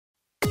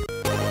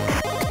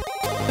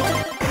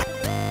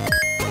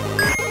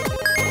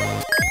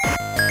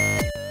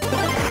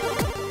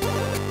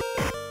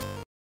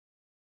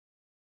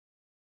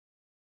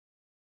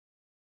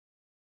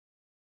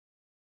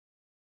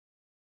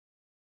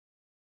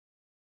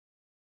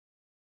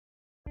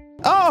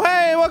Oh,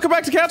 hey, welcome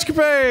back to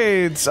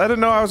CouchCapades. I didn't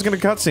know I was going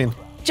to cutscene.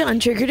 John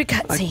triggered a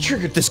cutscene. I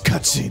triggered this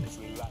cutscene.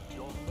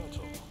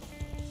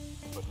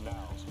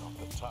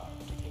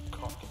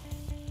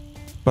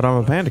 But I'm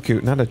a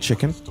Bandicoot, not a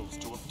chicken.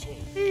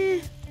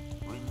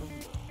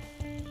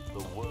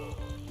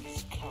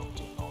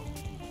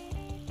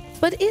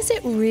 But is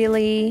it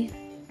really?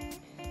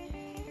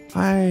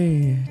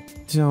 I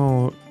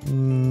don't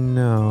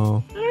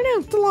know. I don't know.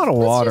 It's a lot of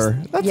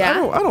water. I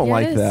don't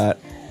like that.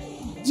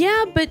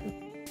 Yeah, but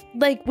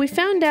like we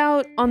found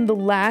out on the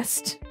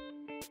last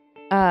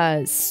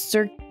level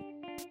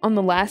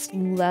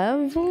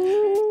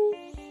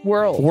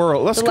world.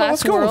 Let's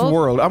go with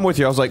world. I'm with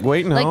you. I was like,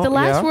 wait, no. Like the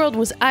last world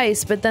was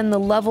ice, but then the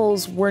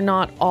levels were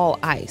not all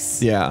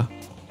ice. Yeah.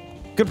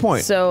 Good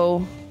point.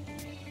 So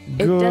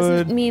it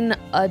doesn't mean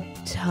a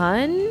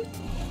ton.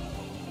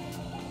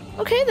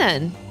 Okay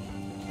then.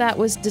 That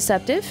was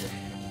deceptive.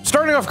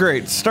 Starting off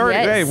great.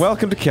 Hey,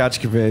 welcome to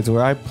CouchCapades,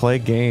 where I play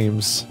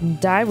games.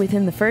 Die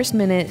within the first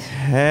minute.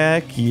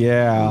 Heck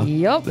yeah.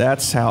 Yup.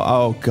 That's how.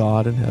 Oh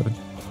God in heaven.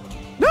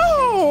 No.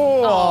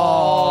 Oh.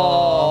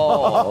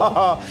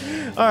 All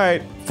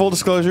right. Full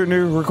disclosure,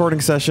 new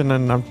recording session,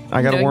 and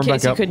I gotta warm back up. In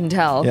case you couldn't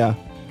tell. Yeah.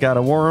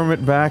 Gotta warm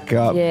it back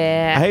up.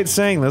 Yeah. I hate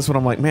saying this, but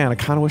I'm like, man, I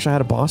kind of wish I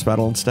had a boss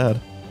battle instead.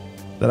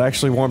 That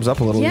actually warms up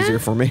a little easier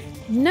for me.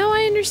 No,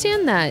 I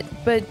understand that,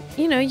 but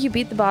you know, you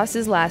beat the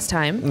bosses last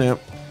time. Yep.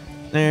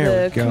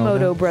 There the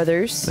Komodo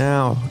brothers.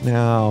 Now. You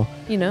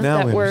know,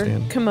 now that were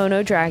understand.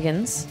 kimono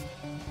dragons.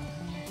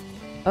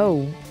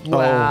 Oh,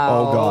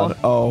 wow.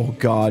 Oh,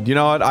 God. You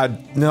know what?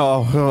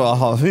 No.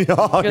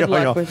 Good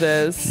luck with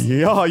this.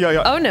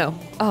 Yeah. Oh, no.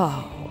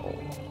 Oh.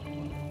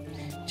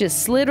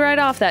 Just slid right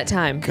off that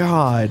time.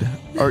 God.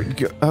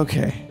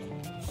 Okay.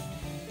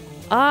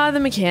 Ah, the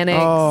mechanics.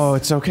 Oh,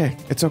 it's okay.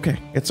 It's okay.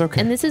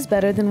 And this is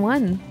better than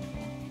one.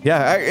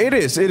 Yeah, it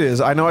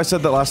is. I know I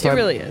said that last time. It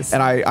really is.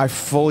 And I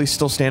fully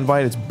still stand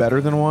by it. It's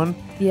better than one.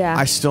 Yeah.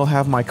 I still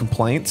have my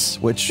complaints,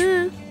 which...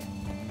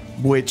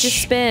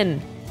 Just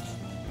spin.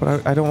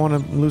 But I don't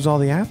want to lose all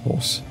the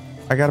apples.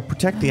 I got to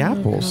protect the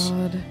apples.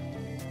 God.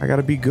 I got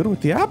to be good with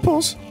the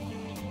apples.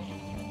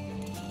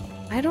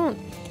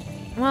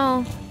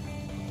 Well...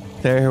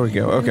 There we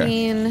go. Okay. I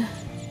mean...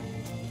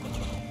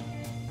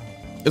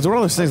 It's one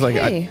of those things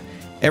like...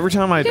 every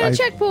time I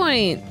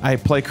checkpoint. I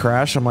play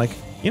Crash, I'm like...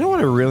 You know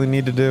what I really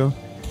need to do?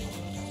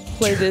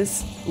 Play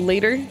this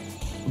later?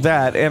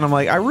 That, and I'm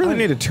like, I really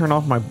need to turn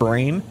off my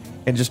brain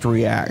and just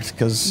react,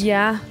 because...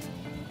 Yeah.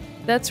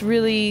 That's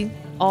really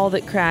all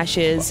that Crash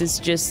is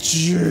just...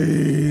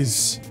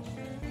 Jeez.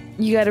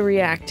 You gotta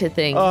react to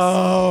things.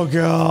 Oh,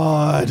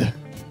 God.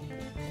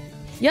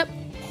 Yep.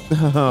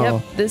 Oh.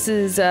 Yep, this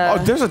is... Oh,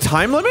 there's a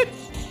time limit?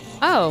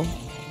 Oh.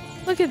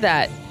 Look at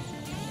that.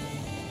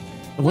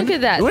 Look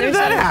at that. When did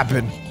that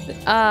happen?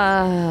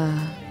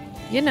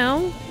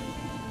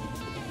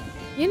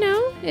 You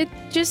know,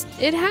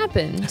 it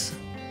happened.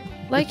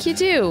 Like you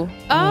do.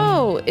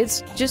 Oh,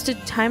 it's just a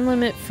time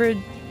limit for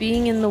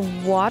being in the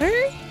water?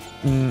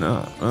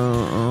 No.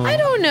 I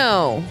don't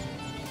know.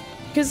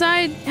 Because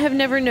I have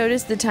never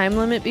noticed the time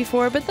limit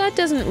before, but that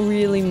doesn't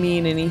really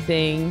mean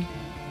anything.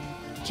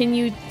 Can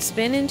you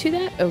spin into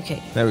that?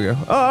 Okay. There we go.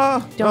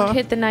 Don't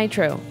hit the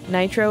nitro.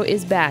 Nitro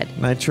is bad.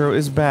 Nitro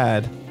is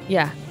bad.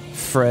 Yeah.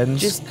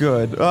 Friends just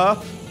good.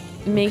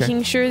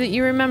 Making sure that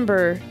you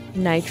remember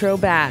nitro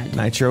bad.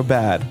 Nitro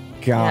bad.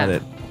 Got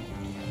it.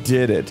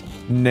 Did it.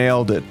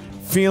 Nailed it.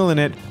 Feeling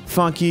it.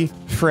 Funky.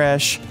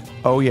 Fresh.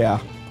 Oh, yeah.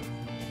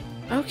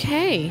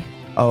 Okay.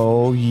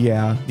 Oh,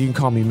 yeah. You can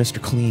call me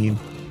Mr. Clean.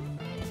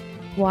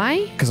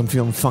 Why? Because I'm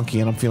feeling funky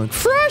and I'm feeling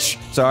fresh.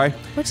 Sorry.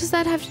 What does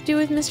that have to do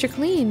with Mr.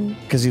 Clean?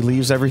 Because he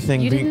leaves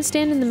everything. You didn't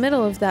stand in the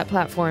middle of that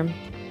platform.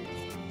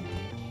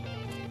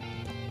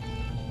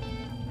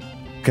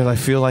 Because I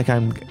feel like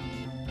I'm...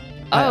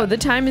 Oh, the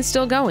time is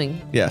still going.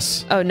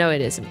 Yes. Oh, no,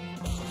 it isn't.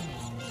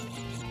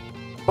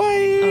 Bye.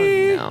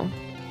 Oh, no.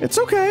 It's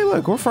okay.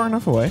 Look, we're far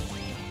enough away.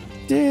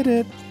 Did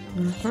it.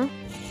 Uh-huh.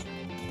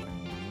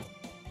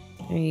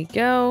 There you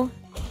go.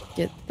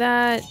 Get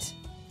that.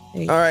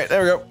 All right,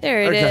 there we go.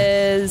 There it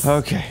is.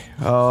 Okay.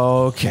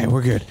 Okay,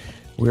 we're good.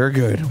 We're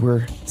good.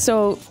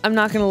 So, I'm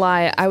not gonna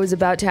lie, I was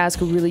about to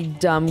ask a really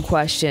dumb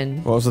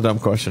question. What was the dumb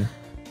question?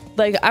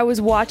 Like, I was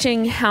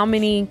watching how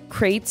many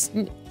crates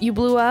you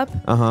blew up.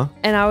 Uh-huh.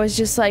 And I was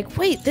just like,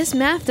 wait, this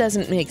math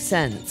doesn't make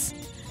sense.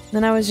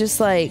 Then I was just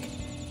like,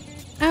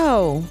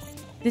 oh,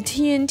 the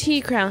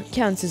TNT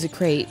counts as a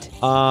crate.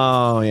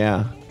 Oh,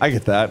 yeah. I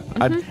get that.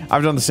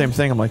 I've done the same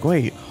thing. I'm like,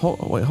 wait,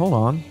 hold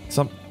on.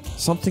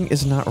 Something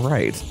is not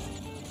right.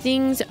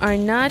 Things are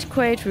not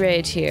quite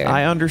right here.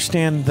 I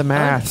understand the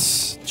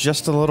maths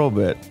just a little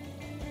bit.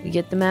 We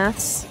get the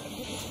maths?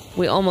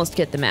 We almost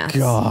get the maths.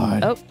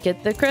 God. Oh,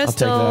 get the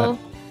crystal. I'll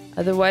take that.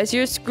 Otherwise,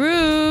 you're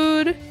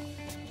screwed.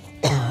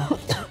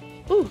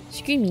 Ooh,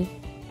 screamy.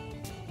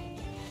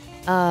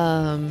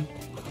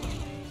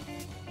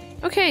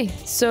 Okay,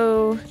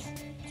 so...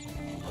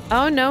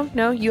 Oh,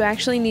 no, you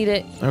actually need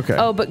it. Okay.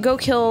 Oh, but go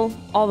kill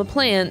all the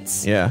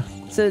plants. Yeah.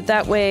 So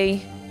that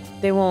way,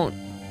 they won't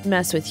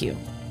mess with you.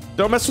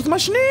 Don't mess with my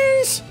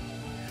sneeze.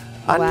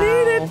 I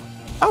need it.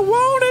 I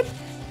want it.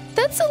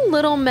 That's a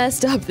little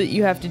messed up that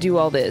you have to do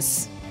all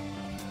this.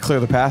 Clear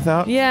the path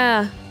out?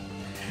 Yeah.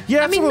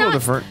 Yeah, it's a little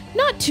different.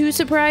 Not too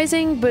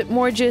surprising, but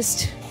more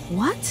just,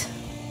 what?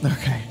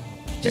 Okay.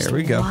 Just there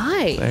we go.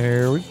 Why?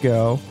 There we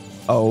go.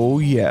 Oh,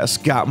 yes.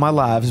 Got my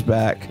lives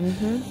back.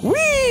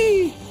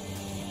 Whee!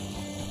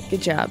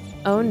 Good job.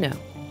 Oh, no.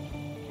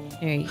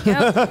 There you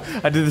go.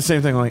 I did the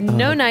same thing. Like,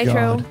 no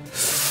nitro.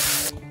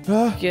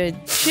 Good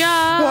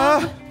job.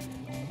 Ah.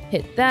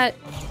 Hit that.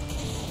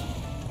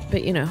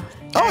 But, you know.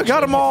 Oh, I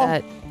got them all.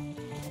 That.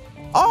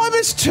 Oh, I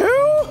missed 2?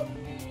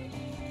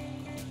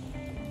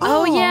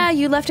 Oh, yeah.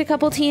 You left a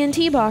couple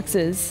TNT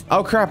boxes.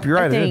 Oh, crap. You're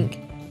right. I think.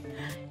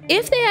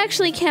 If they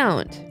actually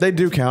count. They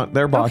do count.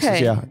 They're boxes,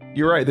 Okay. yeah.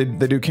 You're right. They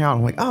do count.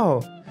 I'm like,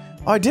 oh,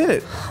 I did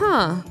it.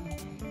 Huh.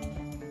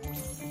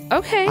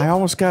 Okay. I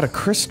almost got a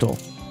crystal.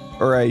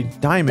 Or a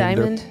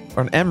diamond.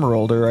 Or an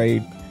emerald. Or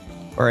a...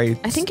 I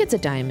think it's a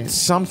diamond.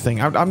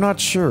 Something. I'm not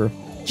sure.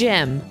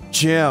 Gem.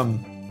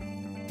 Gem.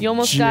 You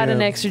almost got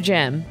an extra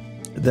gem.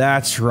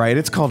 That's right.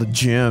 It's called a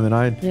gem, and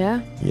I...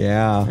 Yeah?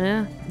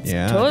 Yeah.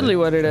 Yeah. Totally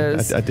what it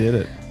is. I did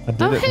it. I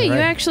did it. Oh, hey, right.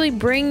 you actually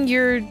bring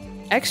your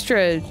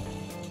extra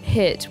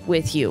hit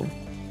with you.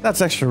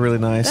 That's actually really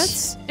nice.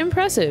 That's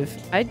impressive.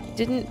 I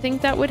didn't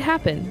think that would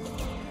happen.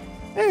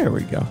 There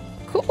we go.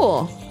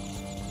 Cool.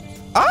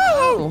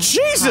 Oh,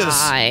 Jesus!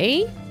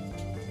 Hi.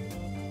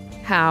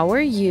 How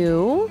are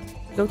you?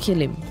 Go kill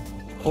him.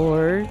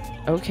 Or,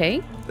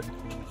 okay.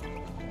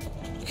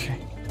 Okay.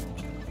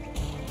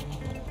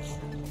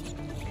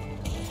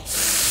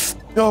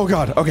 Oh,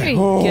 God. Okay. There you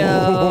oh,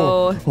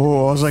 go.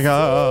 Oh, I was like, You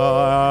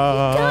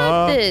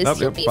got this. Nope,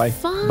 You'll be bye.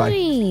 fine.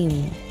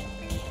 Bye.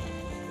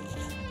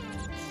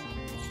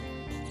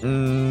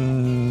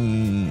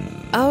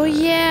 Oh,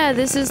 yeah.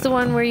 This is the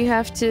one where you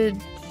have to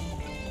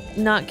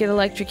not get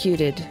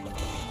electrocuted.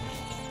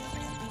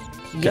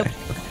 Yep. Okay.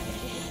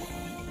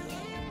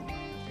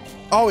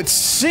 Oh, it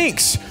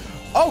sinks.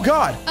 Oh,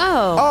 God.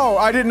 Oh. Oh,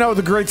 I didn't know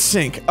the great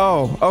sink.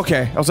 Oh,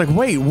 okay. I was like,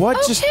 wait, what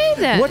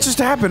what just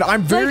happened?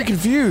 I'm very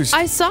confused.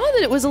 I saw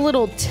that it was a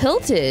little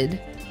tilted.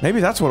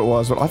 Maybe that's what it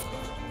was. But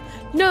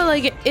No,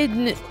 like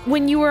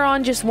when you were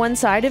on just one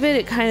side of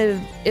it,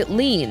 it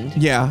leaned.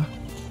 yeah.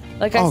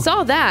 Like I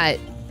saw that.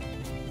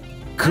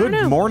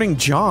 Good morning,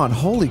 John.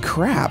 Holy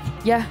crap.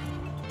 Yeah.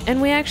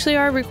 And we actually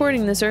are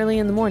recording this early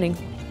in the morning.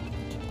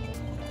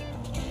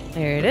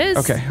 There it is.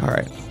 Okay, all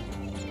right.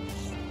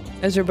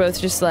 As we're both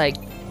just like,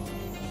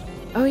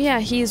 oh yeah,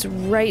 he's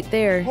right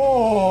there.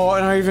 Oh,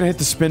 and I even hit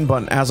the spin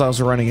button as I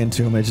was running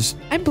into him.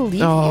 I believe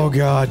you. Oh,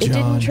 God, John. It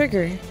didn't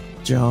trigger.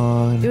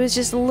 John. It was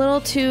just a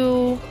little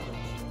too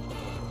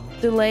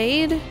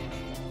delayed.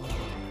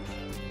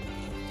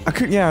 I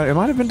could, yeah, it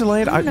might have been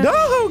delayed.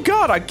 No,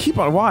 God, I keep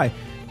on. Why?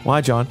 Why,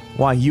 John?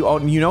 Why?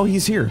 You know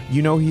he's here.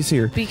 You know he's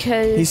here.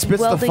 Because he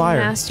spits Welding the fire.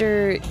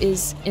 Master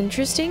is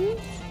interesting.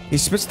 He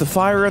spits the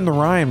fire and the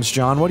rhymes,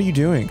 John. What are you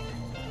doing?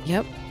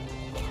 Yep.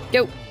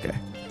 Go. Okay.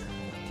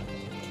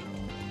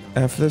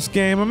 F this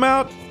game, I'm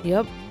out.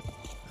 Yep.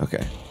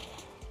 Okay.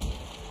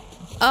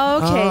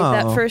 Okay,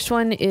 that first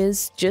one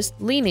is just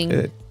leaning.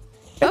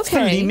 It's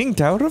the leaning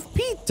tower of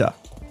Pizza.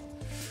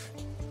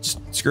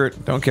 Screw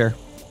it. Don't care.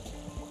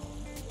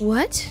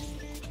 What?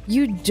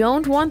 You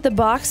don't want the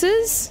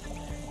boxes?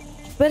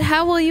 But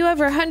how will you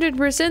ever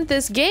 100%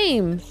 this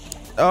game?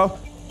 Oh.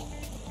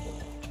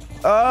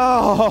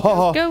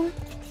 Oh. Go.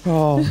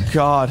 Oh,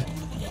 God.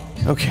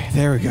 Okay,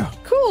 there we go.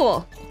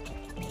 Cool.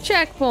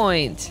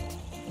 Checkpoint.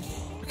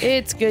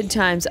 It's good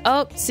times.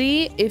 Oh,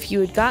 see? If you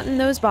had gotten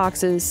those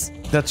boxes...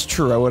 That's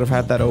true. I would have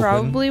had that open.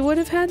 Probably would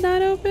have had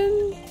that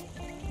open?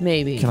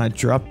 Maybe. Can I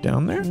drop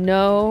down there?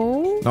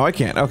 No. No, I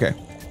can't. Okay.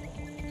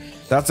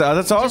 That's all I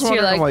was Just wondering.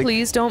 you're like,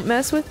 please don't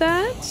mess with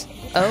that?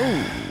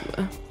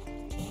 Oh.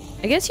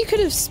 I guess you could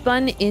have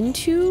spun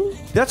into...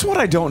 That's what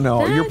I don't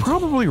know. that? You're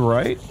probably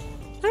right.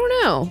 I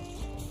don't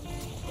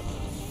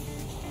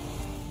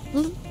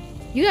know.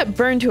 You got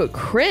burned to a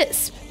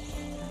crisp.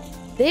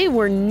 They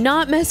were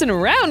not messing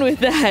around with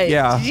that.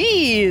 Yeah.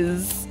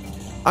 Jeez.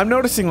 I'm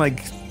noticing,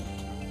 like,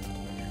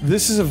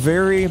 this is a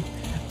very...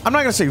 I'm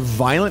not going to say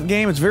violent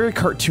game. It's very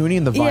cartoony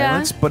in the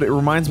violence, but it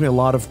reminds me a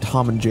lot of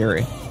Tom and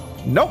Jerry.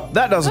 Nope,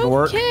 that doesn't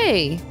work.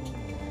 Okay.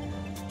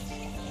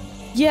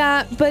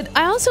 Yeah, but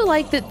I also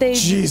like that they...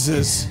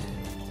 Jesus.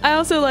 I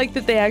also like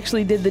that they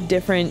actually did the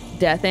different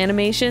death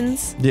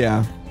animations.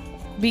 Yeah.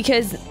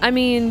 Because, I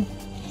mean,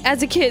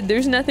 as a kid,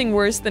 there's nothing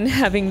worse than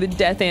having the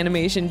death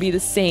animation be the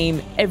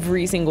same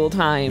every single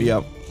time.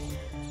 Yep.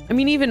 I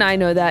mean, even I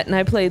know that, and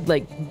I played,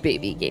 like,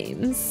 baby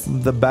games.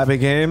 The baby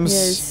games?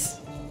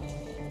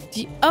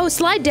 Yes. Oh,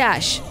 slide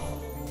dash.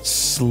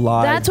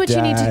 Slide That's what dash.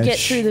 you need to get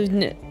through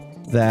the...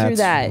 That's through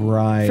that.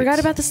 right. Forgot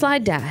about the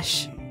slide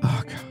dash.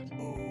 Oh,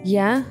 God.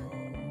 Yeah?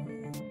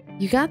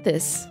 You got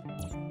this.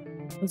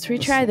 Let's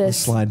retry The this.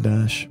 slide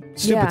dash.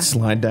 Stupid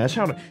slide dash.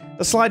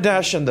 The slide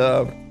dash and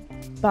the...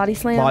 Body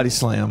slam? Body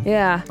slam.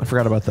 Yeah. I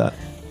forgot about that.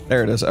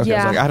 There it is. Okay, I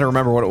was like, I had to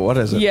remember what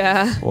is it.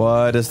 Yeah.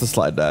 What is the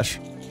slide dash?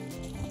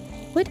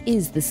 What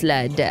is the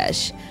slide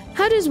dash?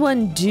 How does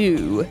one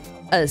do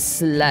a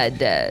slide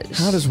dash?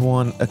 How does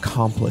one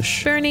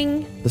accomplish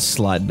burning the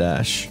slide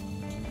dash?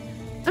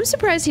 I'm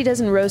surprised he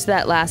doesn't roast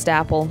that last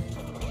apple.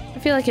 I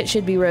feel like it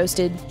should be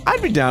roasted.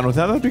 I'd be down with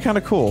that. That'd be kind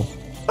of cool.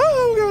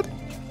 Oh, God.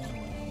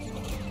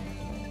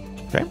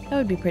 Okay. That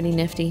would be pretty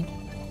nifty.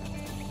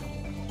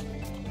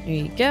 There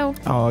you go.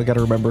 Oh, I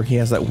gotta remember he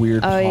has that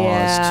weird pause,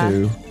 yeah.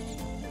 too.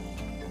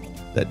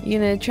 You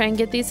gonna try and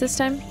get these this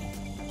time?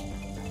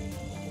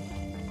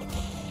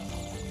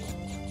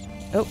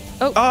 Oh.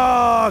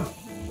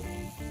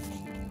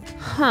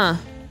 Huh.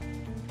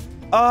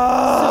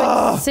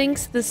 So it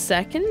sinks the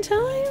second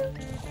time?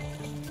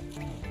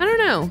 I don't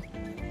know.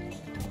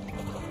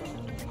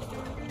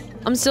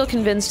 I'm still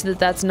convinced that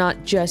that's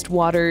not just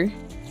water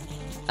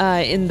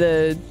in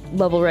the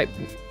level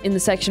in the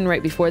section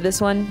right before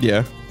this one.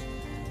 Yeah.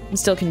 I'm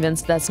still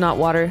convinced that's not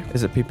water.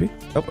 Is it pee-pee?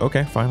 Oh,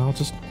 okay, fine. I'll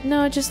just...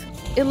 No,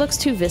 it looks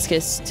too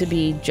viscous to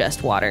be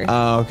just water.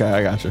 Oh, okay,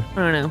 I got you. I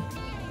don't know.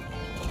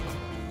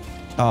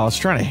 Oh, I was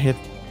trying to hit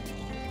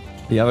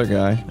the other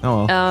guy.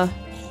 Oh, well.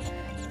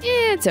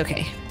 Yeah, it's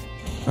okay.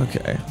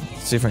 Okay,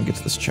 let's see if I can get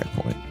to this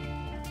checkpoint.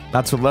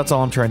 That's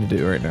all I'm trying to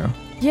do right now.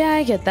 Yeah,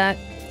 I get that.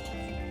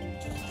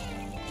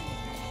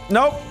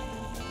 Nope.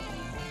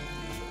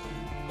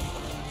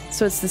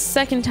 So it's the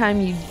second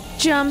time you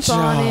jump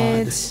on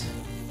it.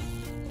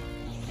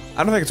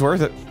 I don't think it's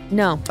worth it.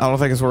 No. I don't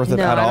think it's worth it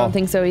at all. I don't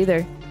think so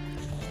either.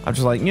 I'm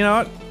just like, you know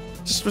what?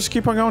 Just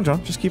keep on going,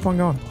 John. Just keep on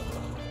going.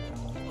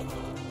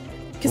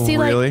 Because see,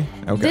 really?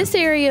 like, Okay. this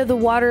area, the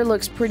water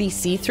looks pretty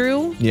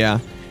see-through. Yeah.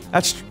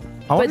 That's...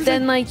 But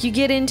then, like, you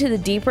get into the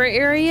deeper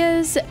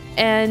areas,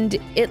 and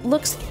it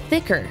looks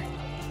thicker.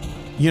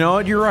 You know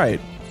what? You're right.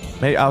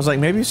 I was like,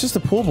 maybe it's just the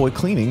pool boy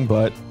cleaning,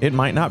 but it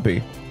might not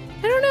be.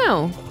 I don't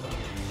know.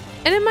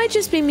 And it might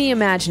just be me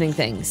imagining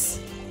things.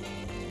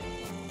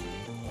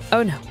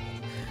 Oh, no.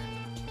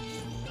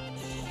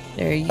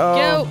 There you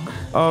go.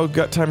 Oh,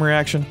 gut time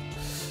reaction.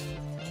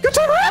 Gut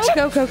time reaction!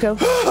 Go.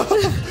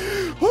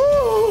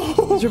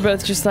 We're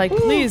both just like,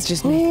 please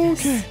just make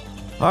this.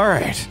 All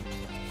right.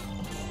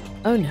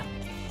 Oh, no.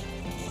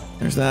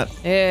 There's that.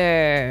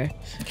 There.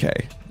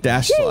 Okay.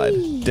 Dash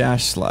slide.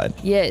 Dash slide.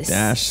 Yes.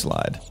 Dash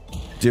slide.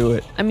 Do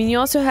it. I mean, you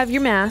also have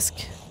your mask,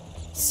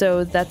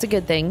 so that's a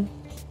good thing.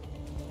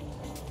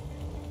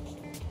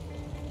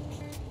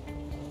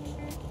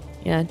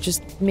 Yeah,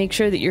 just make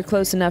sure that you're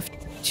close enough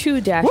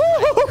to dash.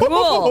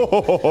 Cool.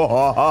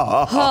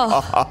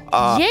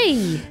 Oh,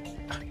 yay.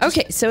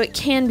 Okay, so it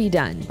can be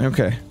done.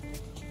 Okay.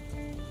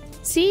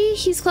 See,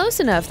 he's close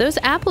enough. Those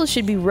apples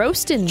should be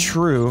roasting.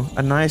 True.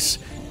 A nice...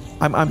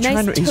 I'm nice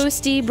trying to...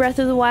 toasty Breath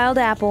of the Wild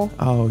apple.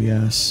 Oh,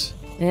 yes.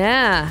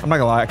 Yeah. I'm not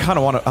gonna lie. I kind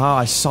of want to... Oh,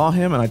 I saw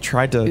him and I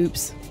tried to...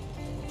 Oops.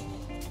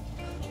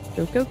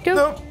 Go.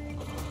 No.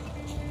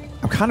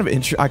 I'm kind of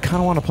I kind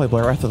of want to play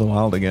Breath of the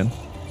Wild again.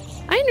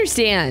 I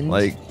understand.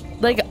 Like,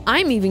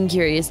 I'm even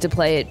curious to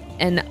play it,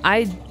 and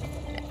I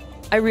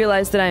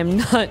realize that I'm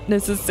not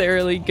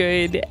necessarily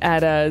good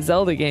at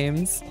Zelda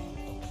games.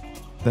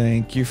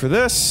 thank you for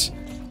this.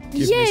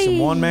 Give Yay. me some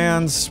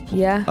one-mans.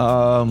 Yeah.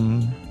 Oh,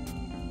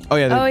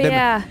 yeah.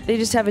 Yeah. They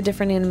just have a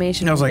different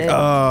animation. I was with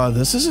like, it.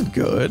 this isn't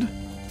good.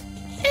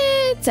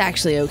 It's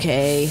actually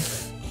okay.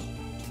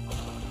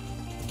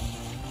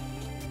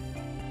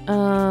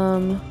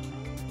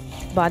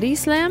 Body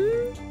slam?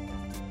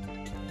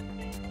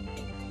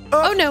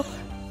 Oh no.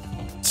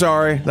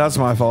 Sorry. That's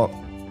my fault.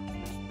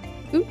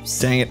 Oops.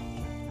 Dang it.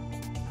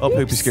 Oh, Oops.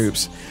 poopy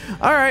scoops.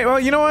 All right, well,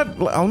 you know what?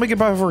 Let me get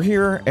back over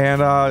here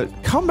and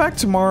come back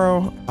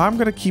tomorrow. I'm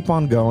going to keep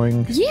on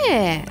going.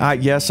 Yeah.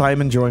 Yes, I'm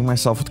enjoying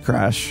myself with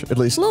Crash, at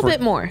least A little bit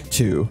more.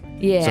 2.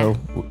 Yeah. So,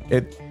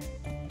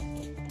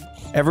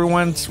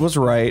 everyone was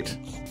right.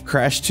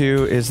 Crash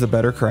 2 is the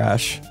better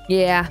Crash.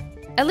 Yeah.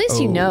 At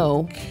least you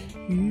know.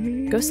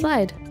 Go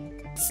slide.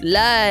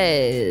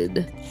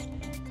 Slide.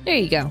 There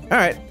you go. All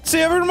right, see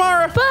you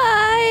tomorrow.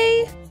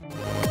 Bye.